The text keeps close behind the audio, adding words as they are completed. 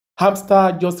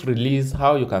Hamster just released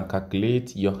how you can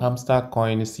calculate your hamster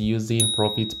coins using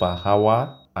profit per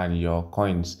hour and your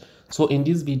coins. So in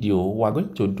this video, we're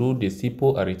going to do the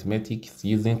simple arithmetic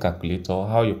using calculator,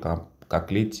 how you can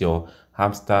calculate your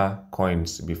hamster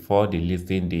coins before the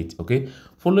listing date. Okay,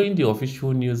 following the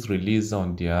official news release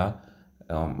on their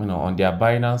on their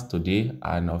Binance today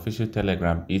and official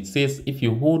Telegram, it says if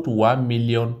you hold 1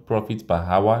 million profit per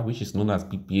hour, which is known as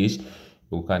PPH,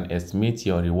 you can estimate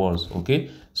your rewards. Okay,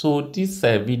 so this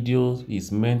video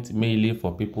is meant mainly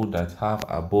for people that have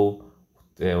above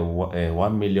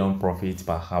 1 million profit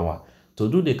per hour.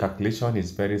 To do the calculation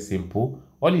is very simple.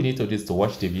 All you need to do is to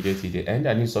watch the video till the end,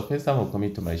 and if it's your first time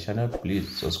coming to my channel, please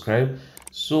subscribe.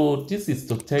 So this is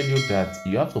to tell you that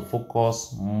you have to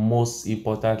focus most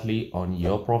importantly on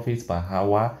your profit per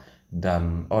hour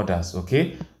than others.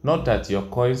 Okay, not that your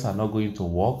coins are not going to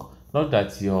work, not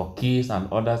that your keys and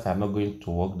others are not going to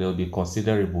work, they'll be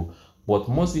considerable, but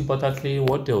most importantly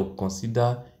what they'll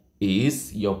consider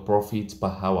is your profit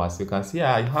per hour. As you can see,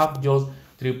 I have just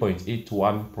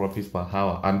 3.81 profit per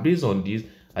hour, and based on this,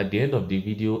 at the end of the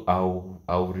video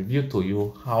I'll review to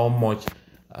you how much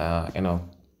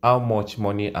how much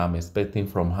money I'm expecting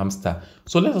from Hamster.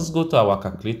 So let us go to our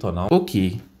calculator now.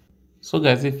 Okay, so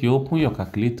guys, if you open your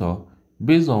calculator,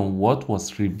 based on what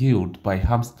was revealed by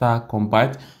Hamster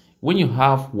Kombat, when you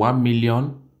have 1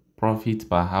 million profit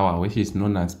per hour, which is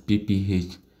known as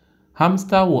PPH,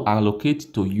 Hamster will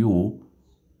allocate to you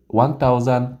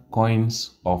 1000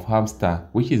 coins of Hamster,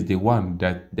 which is the one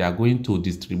that they are going to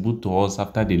distribute to us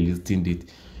after the listing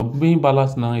date. The main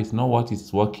balance now is not what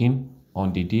is working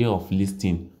on the day of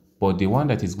listing, but the one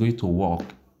that is going to work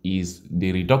is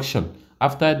the reduction.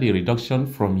 After the reduction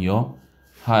from your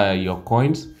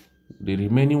coins, the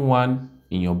remaining one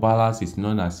in your balance is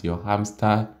known as your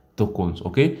Hamster tokens.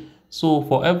 Okay, so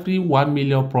for every 1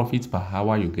 million profit per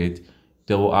hour you get,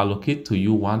 they will allocate to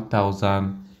you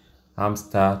 1000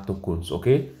 Hamster tokens.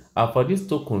 Okay, and for these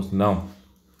tokens now,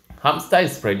 Hamster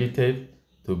is predicted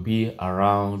to be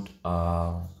around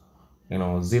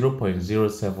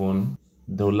 $0.07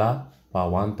 per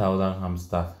 1000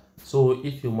 Hamster. So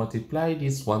if you multiply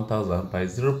this 1000 by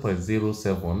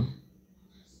 0.07,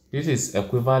 this is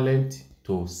equivalent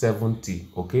to 70.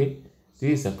 Okay,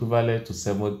 this is equivalent to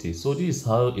 70. So this is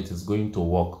how it is going to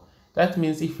work. That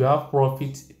means if you have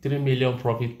profit 3 million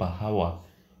profit per hour,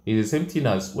 it's the same thing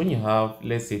as when you have,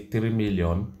 let's say, 3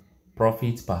 million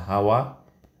profit per hour,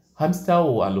 Hamster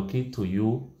will allocate to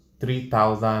you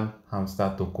 3000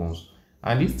 Hamster tokens.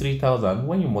 And this 3000,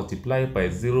 when you multiply it by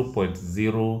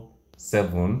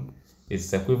 0.07,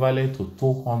 it's equivalent to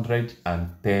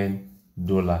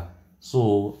 $210.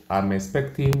 So I'm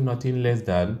expecting nothing less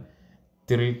than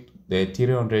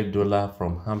 $300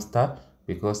 from Hamster,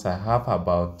 because I have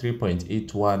about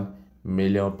 3.81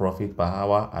 million profit per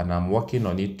hour and I'm working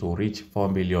on it to reach 4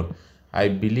 million. I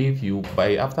believe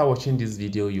after watching this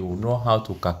video, you will know how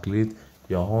to calculate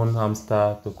your own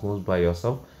Hamster tokens by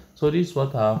yourself. So this is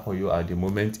what I have for you at the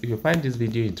moment. If you find this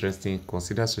video interesting,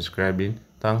 consider subscribing.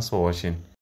 Thanks for watching.